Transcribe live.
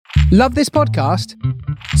Love this podcast?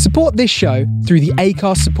 Support this show through the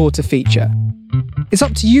Acast supporter feature. It's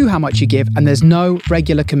up to you how much you give, and there's no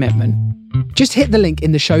regular commitment. Just hit the link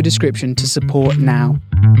in the show description to support now.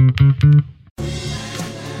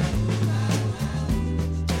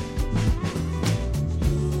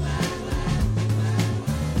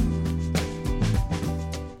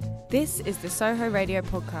 This is the Soho Radio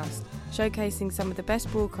Podcast, showcasing some of the best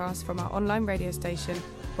broadcasts from our online radio station,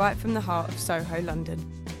 right from the heart of Soho, London.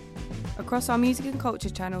 Across our music and culture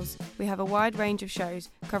channels, we have a wide range of shows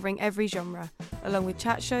covering every genre, along with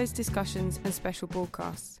chat shows, discussions and special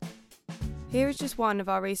broadcasts. Here is just one of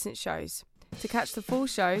our recent shows. To catch the full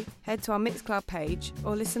show, head to our Mixcloud page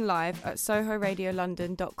or listen live at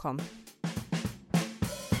sohoradiolondon.com.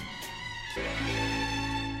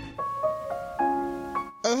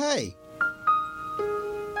 Oh, hey.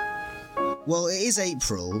 Well, it is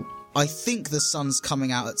April. I think the sun's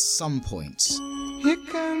coming out at some point. Here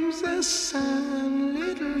comes the sun,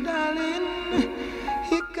 little darling.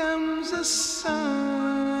 Here comes the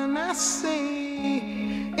sun. I say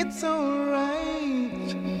it's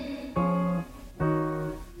alright.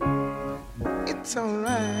 It's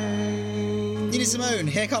alright. Nina Simone,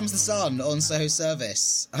 Here Comes the Sun on Soho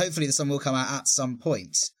Service. Hopefully the sun will come out at some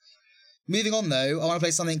point. Moving on though, I want to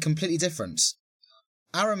play something completely different.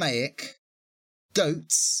 Aramaic,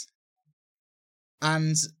 goats,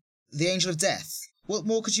 and the Angel of Death. What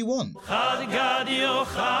more could you want?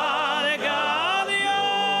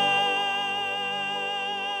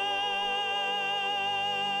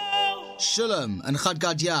 Shulam and Chad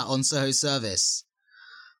Gadya on Soho Service.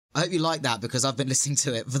 I hope you like that because I've been listening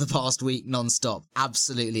to it for the past week non-stop.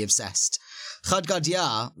 Absolutely obsessed. Chad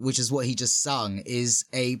Gadya, which is what he just sung, is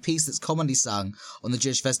a piece that's commonly sung on the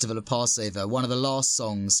Jewish festival of Passover, one of the last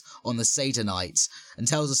songs on the Seder night, and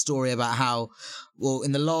tells a story about how, well,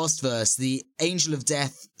 in the last verse, the angel of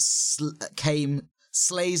death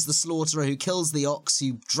slays the slaughterer who kills the ox,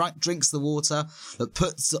 who drinks the water,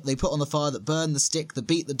 that they put on the fire, that burned the stick, that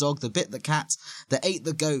beat the dog, that bit the cat, that ate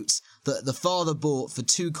the goat, that the father bought for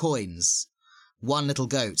 2 coins. One little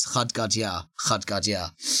goat, Chad Gadya, Chad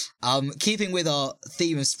Gadya. Keeping with our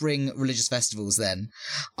theme of spring religious festivals then,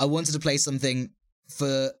 I wanted to play something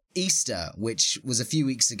for Easter, which was a few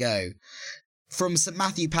weeks ago. From St.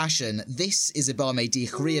 Matthew Passion, this is a Bar Meidich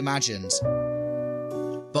reimagined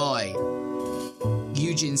by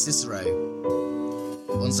Eugene Cicero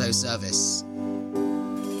on Soho Service.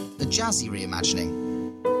 A jazzy reimagining.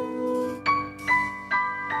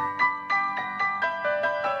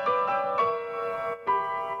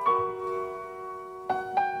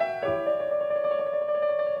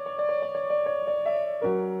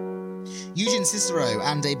 Eugene Cicero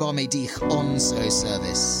and a Bar Meidich on Soho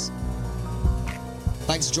Service.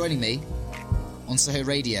 Thanks for joining me on Soho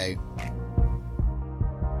Radio.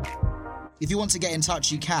 If you want to get in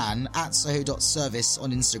touch, you can at soho.service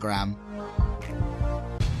on Instagram.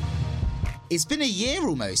 It's been a year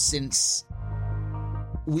almost since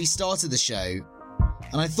we started the show,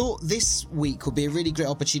 and I thought this week would be a really great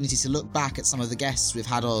opportunity to look back at some of the guests we've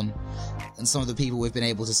had on and some of the people we've been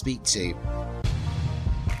able to speak to.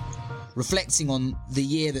 Reflecting on the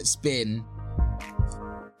year that's been,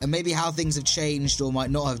 and maybe how things have changed or might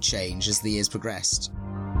not have changed as the years progressed.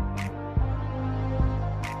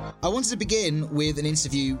 I wanted to begin with an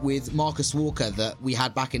interview with Marcus Walker that we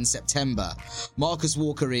had back in September. Marcus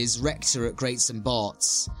Walker is rector at Great St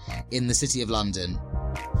Bart's in the City of London.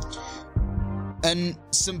 And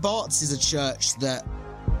St Bart's is a church that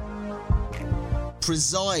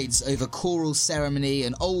presides over choral ceremony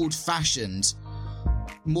and old-fashioned,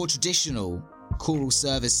 more traditional choral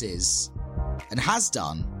services, and has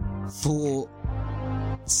done for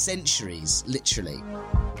centuries, literally.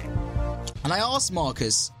 And I asked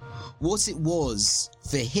Marcus what it was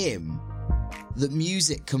for him that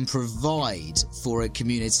music can provide for a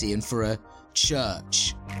community and for a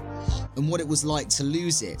church, and what it was like to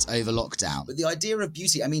lose it over lockdown. But the idea of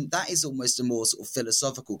beauty, I mean, that is almost a more sort of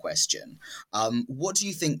philosophical question. What do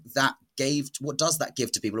you think that what does that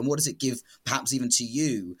give to people, and what does it give perhaps even to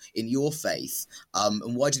you in your faith?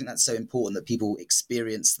 And why do you think that's so important that people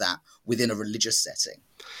experience that within a religious setting?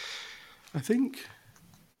 I think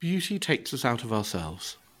beauty takes us out of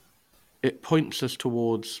ourselves. It points us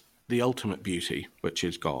towards the ultimate beauty, which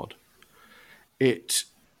is God. It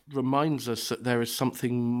reminds us that there is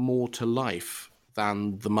something more to life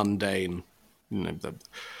than the mundane,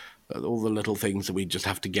 all the little things that we just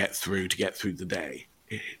have to get through the day.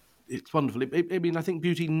 It's wonderful. I think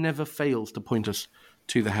beauty never fails to point us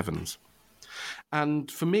to the heavens.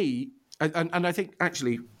 And for me, and I think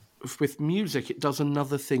actually with music, it does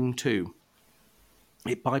another thing too.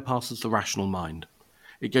 It bypasses the rational mind.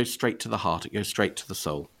 It goes straight to the heart. It goes straight to the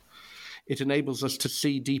soul. It enables us to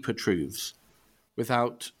see deeper truths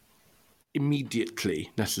without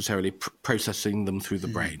immediately necessarily processing them through the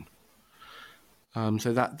brain.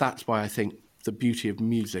 So that's why I think the beauty of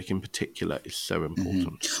music in particular is so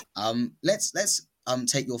important. Let's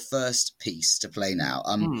take your first piece to play now.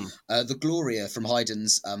 The Gloria from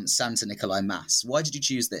Haydn's Santa Nicolai Mass. Why did you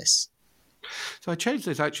choose this? So I chose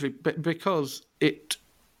this actually because it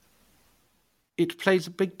plays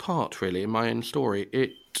a big part really in my own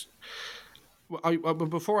story.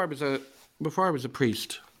 Before I was a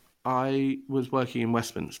priest, I was working in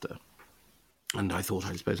Westminster, and I thought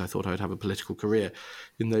I'd have a political career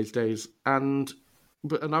in those days, and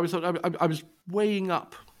I was weighing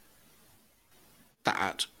up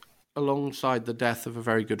that alongside the death of a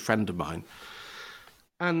very good friend of mine,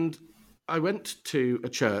 and I went to a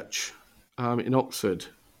church in Oxford,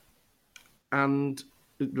 and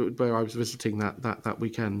where I was visiting that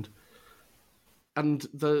weekend, and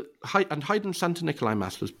Haydn's Santa Nicolai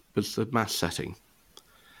Mass was the mass setting.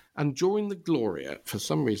 And during the Gloria, for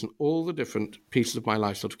some reason, all the different pieces of my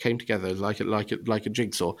life sort of came together like a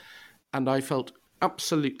jigsaw, and I felt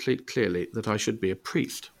absolutely clearly that I should be a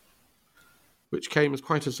priest, which came as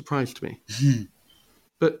quite a surprise to me.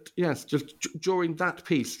 But yes, just during that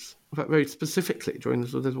piece, in fact, very specifically, during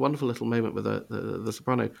this wonderful little moment where the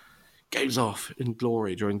soprano goes off in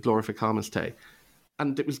glory during Glorificamus Te,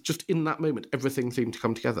 and it was just in that moment everything seemed to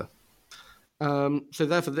come together. So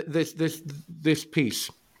therefore, this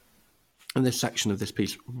piece. And this section of this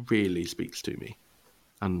piece really speaks to me,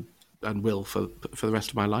 and will for the rest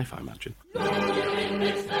of my life, I imagine.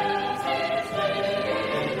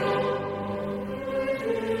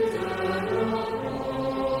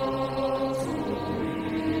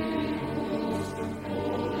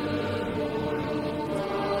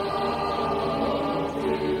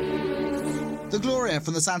 The Gloria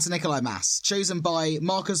from the Santa Nicolai Mass, chosen by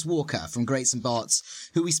Marcus Walker from Great St. Bart's,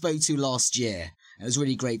 who we spoke to last year. It was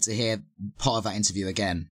really great to hear part of that interview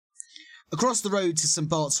again. Across the road to St.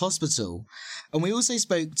 Bart's Hospital, and we also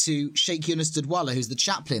spoke to Sheikh Yunus Dudwala, who's the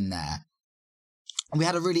chaplain there. And we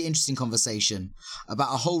had a really interesting conversation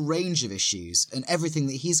about a whole range of issues and everything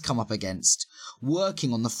that he's come up against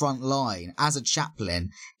working on the front line as a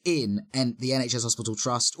chaplain in the NHS Hospital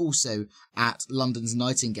Trust, also at London's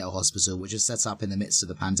Nightingale Hospital, which was set up in the midst of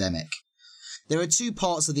the pandemic. There are two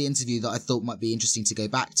parts of the interview that I thought might be interesting to go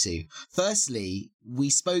back to. Firstly, we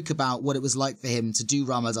spoke about what it was like for him to do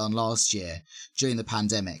Ramadan last year during the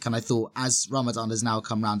pandemic. And I thought as Ramadan has now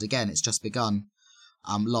come round again, it's just begun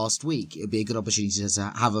last week, it would be a good opportunity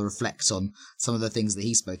to have a reflect on some of the things that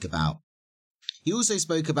he spoke about. He also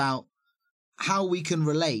spoke about how we can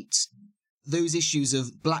relate those issues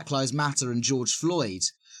of Black Lives Matter and George Floyd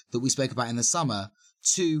that we spoke about in the summer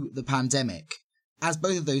to the pandemic. As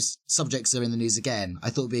both of those subjects are in the news again,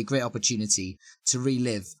 I thought it would be a great opportunity to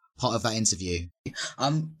relive part of that interview.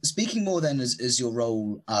 Speaking more then as your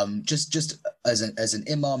role, just as an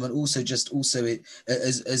imam, and also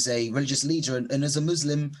as a religious leader and as a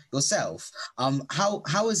Muslim yourself, how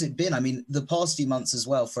has it been? I mean, the past few months as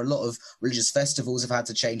well, for a lot of religious festivals have had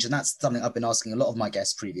to change, and that's something I've been asking a lot of my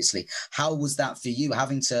guests previously. How was that for you,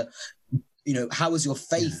 having to, how has your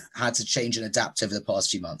faith had to change and adapt over the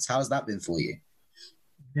past few months? How has that been for you?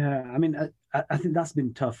 Yeah, I mean, I think that's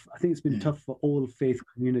been tough. I think it's been tough for all faith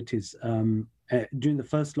communities. During the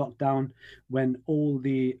first lockdown, when all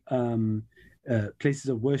the places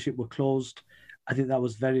of worship were closed, I think that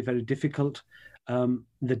was very, very difficult.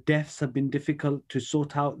 The deaths have been difficult to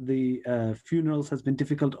sort out. The funerals has been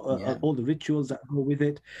difficult, all the rituals that go with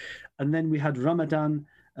it. And then we had Ramadan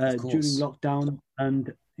during lockdown.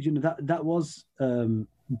 And, that was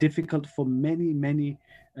difficult for many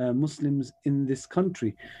Muslims in this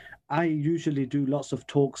country. I usually do lots of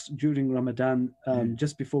talks during Ramadan,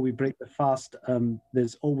 just before we break the fast.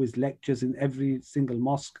 There's always lectures in every single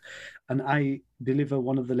mosque, and I deliver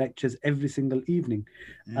one of the lectures every single evening.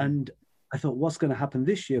 And I thought, what's going to happen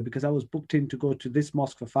this year? Because I was booked in to go to this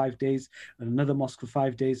mosque for 5 days and another mosque for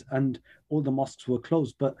 5 days, and all the mosques were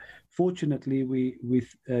closed. But fortunately,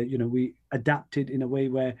 we adapted in a way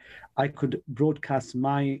where I could broadcast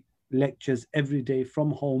my lectures every day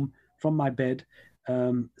from home, from my bed,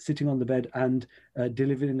 sitting on the bed, and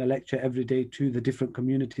delivering a lecture every day to the different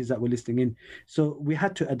communities that were listening in. So we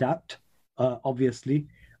had to adapt, obviously,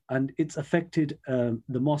 and it's affected the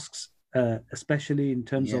mosques, especially in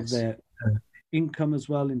terms of their income as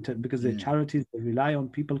well, because they're charities, they rely on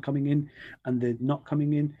people coming in, and they're not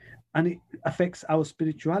coming in. And it affects our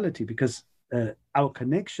spirituality, because our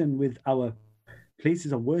connection with our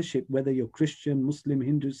places of worship, whether you're Christian, Muslim,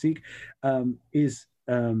 Hindu, Sikh, is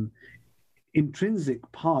intrinsic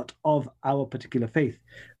part of our particular faith.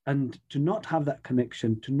 And to not have that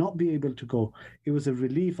connection, to not be able to go, it was a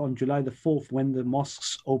relief on July the 4th when the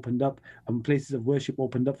mosques opened up and places of worship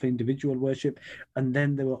opened up for individual worship, and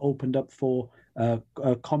then they were opened up for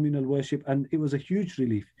communal worship, and it was a huge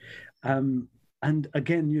relief. And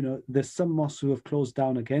again, you know, there's some mosques who have closed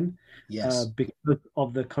down again, Yes. Because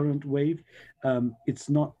of the current wave. It's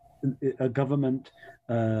not a government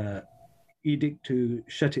edict to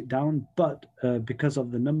shut it down, but because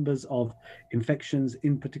of the numbers of infections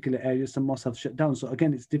in particular areas, some mosques have shut down. So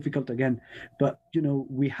again, it's difficult again, but you know,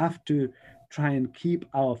 we have to try and keep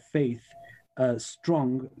our faith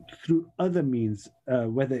strong through other means,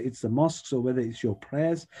 whether it's the mosques or whether it's your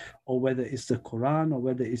prayers or whether it's the Quran or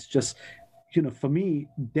whether it's just, you know, for me,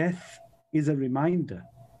 death is a reminder.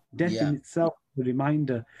 Death in itself is a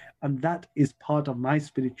reminder, and that is part of my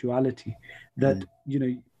spirituality. That you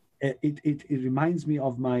know, it reminds me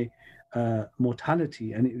of my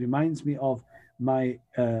mortality, and it reminds me of my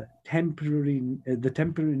the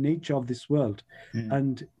temporary nature of this world.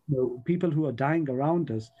 And you know, people who are dying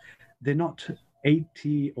around us, they're not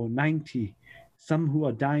 80 or 90. Some who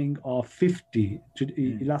are dying are 50.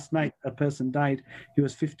 Last night, a person died. He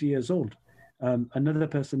was 50 years old. Another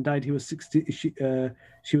person died. He was 60.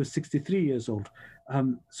 She was 63 years old.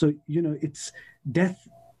 So you know, it's death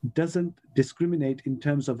doesn't discriminate in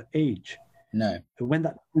terms of age. No. When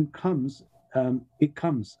that comes, it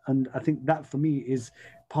comes, and I think that for me is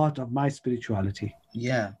part of my spirituality.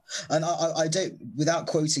 Yeah, and I don't, without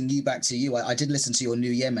quoting you back to you, I did listen to your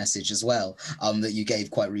New Year message as well, that you gave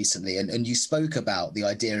quite recently, and you spoke about the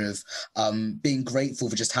idea of being grateful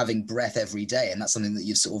for just having breath every day, and that's something that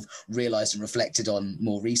you've sort of realised and reflected on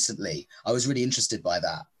more recently. I was really interested by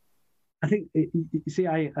that. I think, you see,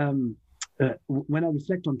 when I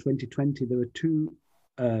reflect on 2020, there were two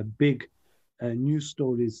big news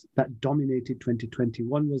stories that dominated 2020.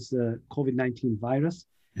 One was the COVID-19 virus,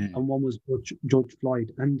 and one was George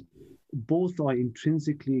Floyd. And both are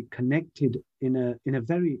intrinsically connected in a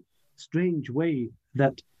very strange way,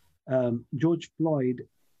 that George Floyd,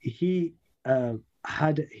 he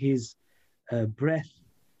had his breath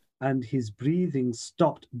and his breathing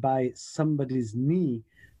stopped by somebody's knee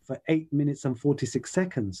for 8 minutes and 46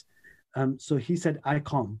 seconds. So he said, I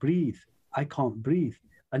can't breathe.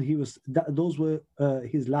 And those were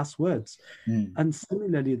his last words. And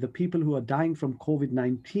similarly, the people who are dying from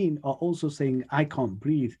COVID-19 are also saying, I can't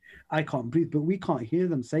breathe. But we can't hear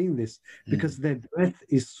them saying this because their breath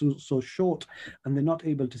is so short and they're not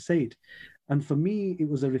able to say it. And for me, it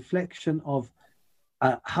was a reflection of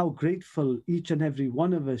how grateful each and every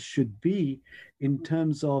one of us should be in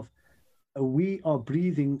terms of we are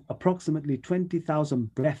breathing approximately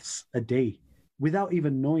 20,000 breaths a day without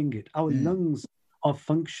even knowing it. Our lungs are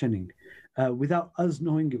functioning without us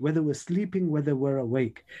knowing it, whether we're sleeping, whether we're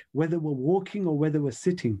awake, whether we're walking or whether we're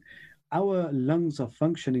sitting. Our lungs are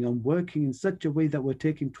functioning and working in such a way that we're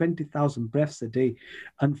taking 20,000 breaths a day.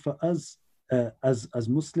 And for us as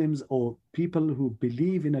Muslims or people who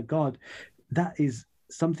believe in a God, that is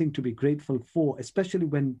something to be grateful for, especially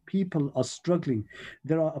when people are struggling.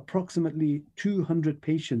 There are approximately 200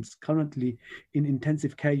 patients currently in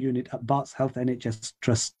intensive care unit at Barts Health NHS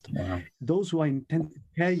Trust. Wow. Those who are in intensive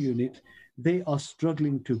care unit, they are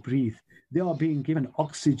struggling to breathe. They are being given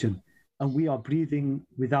oxygen, and we are breathing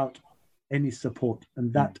without any support.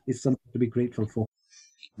 And that is something to be grateful for.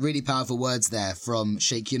 Really powerful words there from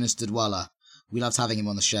Sheikh Yunus Dudwala. We loved having him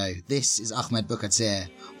on the show. This is Ahmed Bukatir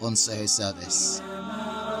on Soho Service.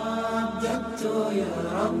 يا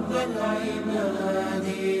رب العباد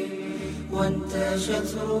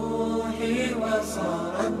وانتشت روحي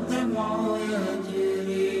وصار الدمع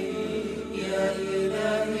يجري يا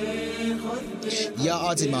إلهي خذ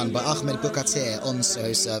Ya Adiman by Ahmed Bukatir on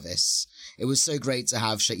Soho Service. It was so great to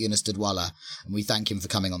have Sheikh Yunus Dudwala, and we thank him for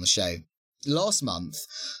coming on the show. Last month,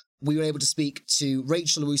 we were able to speak to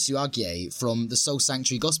Rachel Owusu-Agye from the Soul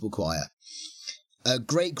Sanctuary Gospel Choir, a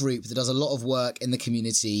great group that does a lot of work in the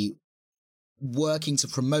community, working to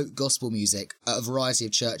promote gospel music at a variety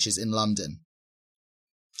of churches in London.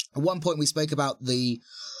 At one point, we spoke about the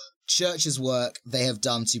church's work they have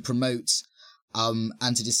done to promote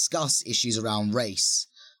and to discuss issues around race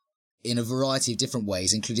in a variety of different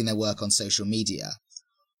ways, including their work on social media.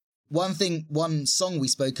 One song we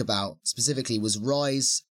spoke about specifically was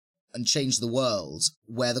Rise and Change the World,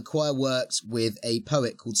 where the choir worked with a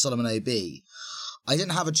poet called Solomon Obi I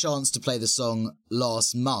didn't have a chance to play the song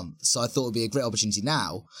last month, so I thought it would be a great opportunity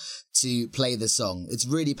now to play the song. It's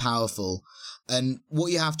really powerful. And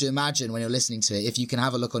what you have to imagine when you're listening to it, if you can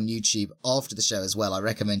have a look on YouTube after the show as well, I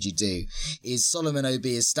recommend you do, is Solomon OB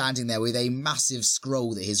is standing there with a massive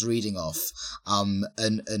scroll that he's reading off,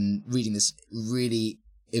 and reading this really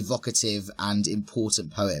evocative and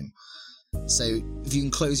important poem. So if you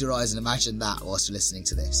can close your eyes and imagine that whilst you're listening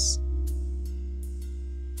to this.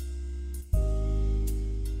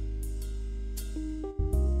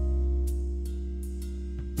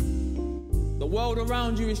 The world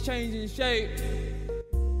around you is changing shape.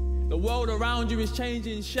 The world around you is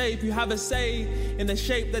changing shape. You have a say in the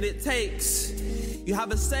shape that it takes. You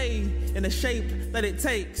have a say in the shape that it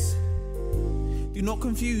takes. Do not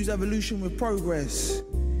confuse evolution with progress.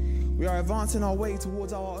 We are advancing our way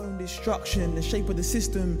towards our own destruction. The shape of the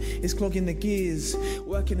system is clogging the gears,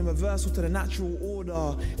 working in reversal to the natural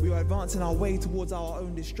order. We are advancing our way towards our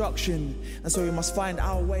own destruction. And so we must find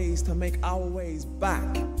our ways to make our ways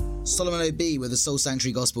back. Solomon OB with the Soul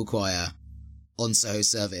Sanctuary Gospel Choir on Soho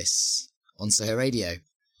Service, on Soho Radio.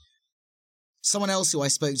 Someone else who I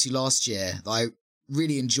spoke to last year that I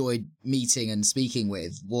really enjoyed meeting and speaking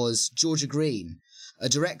with was Georgia Green, a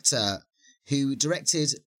director who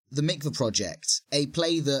directed The Mikveh Project, a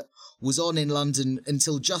play that was on in London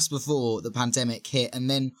until just before the pandemic hit, and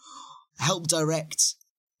then helped direct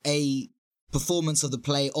a performance of the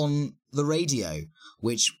play on the radio,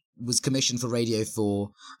 which was commissioned for Radio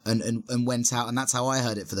 4 and went out, and that's how I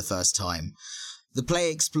heard it for the first time. The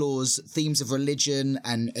play explores themes of religion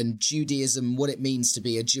and Judaism, what it means to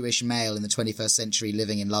be a Jewish male in the 21st century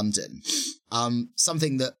living in London.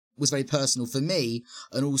 Something that was very personal for me,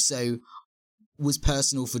 and also was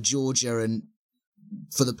personal for Georgia and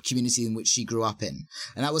for the community in which she grew up in.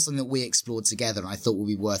 And that was something that we explored together, and I thought would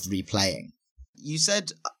be worth replaying. You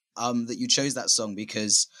said that you chose that song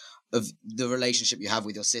because of the relationship you have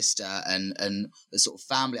with your sister and the sort of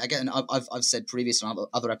family. Again, I've said previously on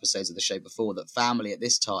other episodes of the show before that family at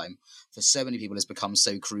this time for so many people has become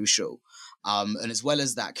so crucial. And as well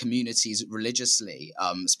as that, communities religiously,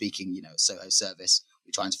 speaking, Soho Service,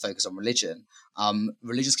 we're trying to focus on religion.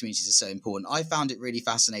 Religious communities are so important. I found it really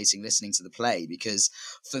fascinating listening to the play because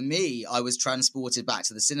for me, I was transported back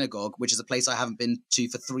to the synagogue, which is a place I haven't been to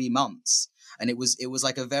for 3 months. And it was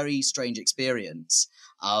like a very strange experience.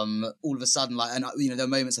 All of a sudden, there are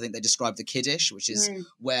moments I think they describe the Kiddush, which is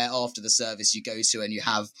where after the service you go to and you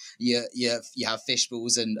have you have fish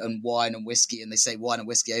balls and wine and whiskey, and they say wine and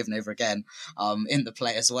whiskey over and over again in the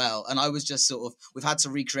play as well. And I was just sort of, we've had to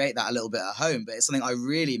recreate that a little bit at home, but it's something I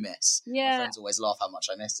really miss. Yeah. My friends always laugh how much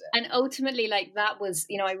I miss it. And ultimately, that was,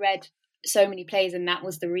 I read so many plays, and that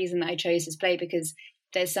was the reason that I chose this play, because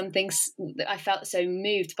there's something that I felt so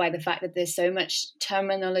moved by the fact that there's so much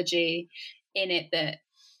terminology in it that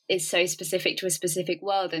is so specific to a specific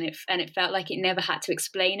world, and it felt like it never had to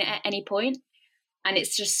explain it at any point, and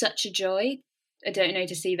it's just such a joy, I don't know,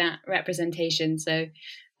 to see that representation. So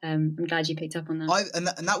I'm glad you picked up on that. And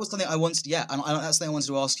that was something I wanted, and that's something I wanted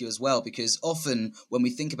to ask you as well, because often when we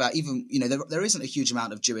think about even, there isn't a huge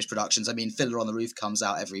amount of Jewish productions. I mean, Fiddler on the Roof comes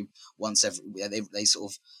out they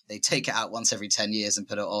take it out once every 10 years and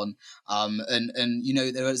put it on.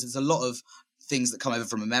 There's a lot of things that come over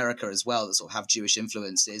from America as well that sort of have Jewish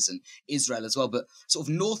influences, and Israel as well. But sort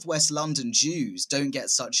of Northwest London Jews don't get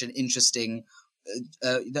such an interesting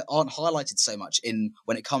that aren't highlighted so much in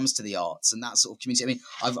when it comes to the arts and that sort of community. I mean,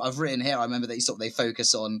 I've written here, I remember that they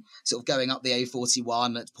focus on sort of going up the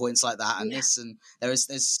A41 at points like that, and this, and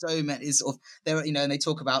there's so many sort of there, and they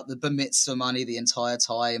talk about the bar mitzvah money the entire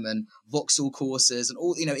time and Vauxhall courses and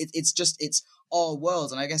all, it's our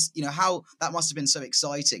world. And I guess, how that must have been so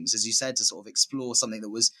exciting, as you said, to sort of explore something that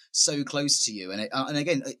was so close to you. And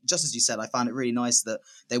again, just as you said, I found it really nice that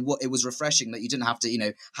it was refreshing that you didn't have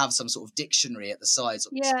to, have some sort of dictionary at the sides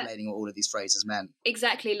of explaining what all of these phrases meant.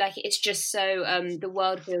 Exactly. It's just so, the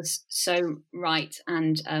world feels so right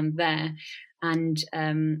and there. And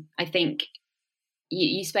I think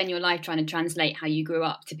you spend your life trying to translate how you grew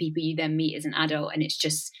up to people you then meet as an adult. And it's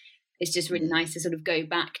just really nice to sort of go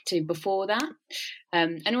back to before that.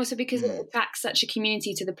 And also because it attracts such a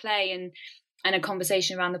community to the play and a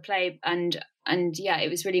conversation around the play. And it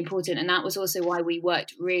was really important. And that was also why we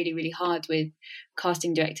worked really, really hard with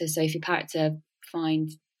casting director Sophie Parrott to find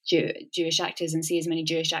Jewish actors and see as many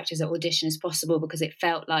Jewish actors at audition as possible, because it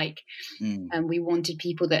felt like we wanted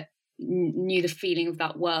people that knew the feeling of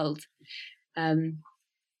that world. And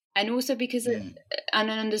also because and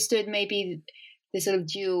understood maybe the sort of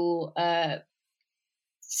dual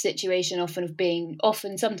situation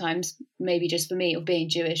sometimes maybe just for me, of being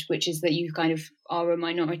Jewish, which is that you kind of are a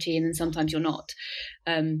minority and then sometimes you're not.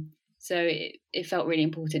 So it felt really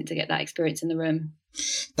important to get that experience in the room.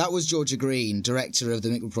 That was Georgia Green, director of the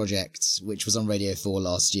Mikvah Project, which was on Radio 4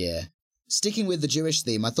 last year. Sticking with the Jewish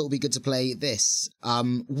theme, I thought it would be good to play this,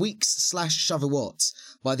 Weeks/Shavuot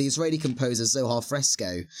by the Israeli composer Zohar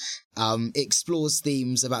Fresco. It explores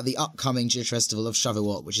themes about the upcoming Jewish festival of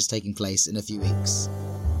Shavuot, which is taking place in a few weeks.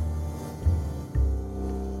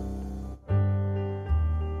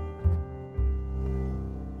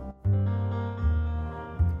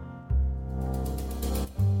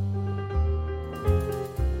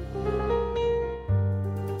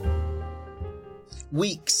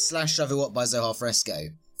 Weeks/Shavuot by Zohar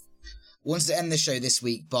Fresco. Wanted to end the show this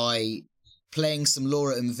week by playing some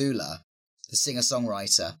Laura Mvula, the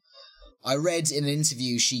singer-songwriter. I read in an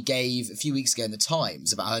interview she gave a few weeks ago in The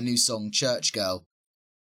Times about her new song Church Girl,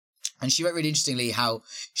 and she wrote really interestingly how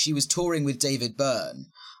she was touring with David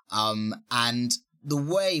Byrne, and the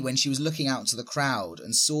way when she was looking out to the crowd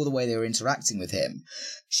and saw the way they were interacting with him,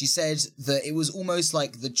 she said that it was almost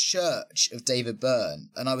like the church of David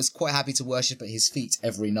Byrne, and I was quite happy to worship at his feet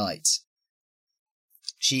every night.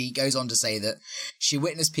 She goes on to say that she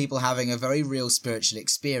witnessed people having a very real spiritual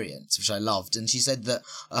experience, which I loved, and she said that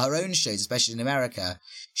at her own shows, especially in America,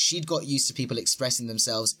 she'd got used to people expressing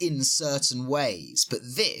themselves in certain ways, but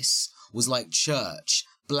this was like church,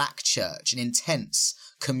 black church, an intense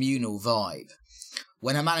communal vibe.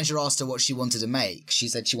 When her manager asked her what she wanted to make, she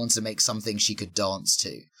said she wanted to make something she could dance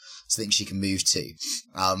to, something she can move to,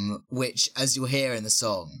 which, as you'll hear in the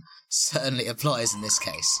song, certainly applies in this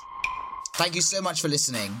case. Thank you so much for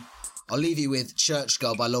listening. I'll leave you with Church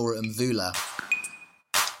Girl by Laura Mvula.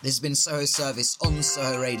 This has been Soho Service on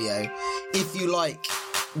Soho Radio. If you like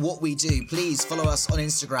what we do, please follow us on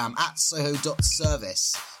Instagram at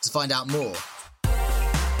soho.service to find out more.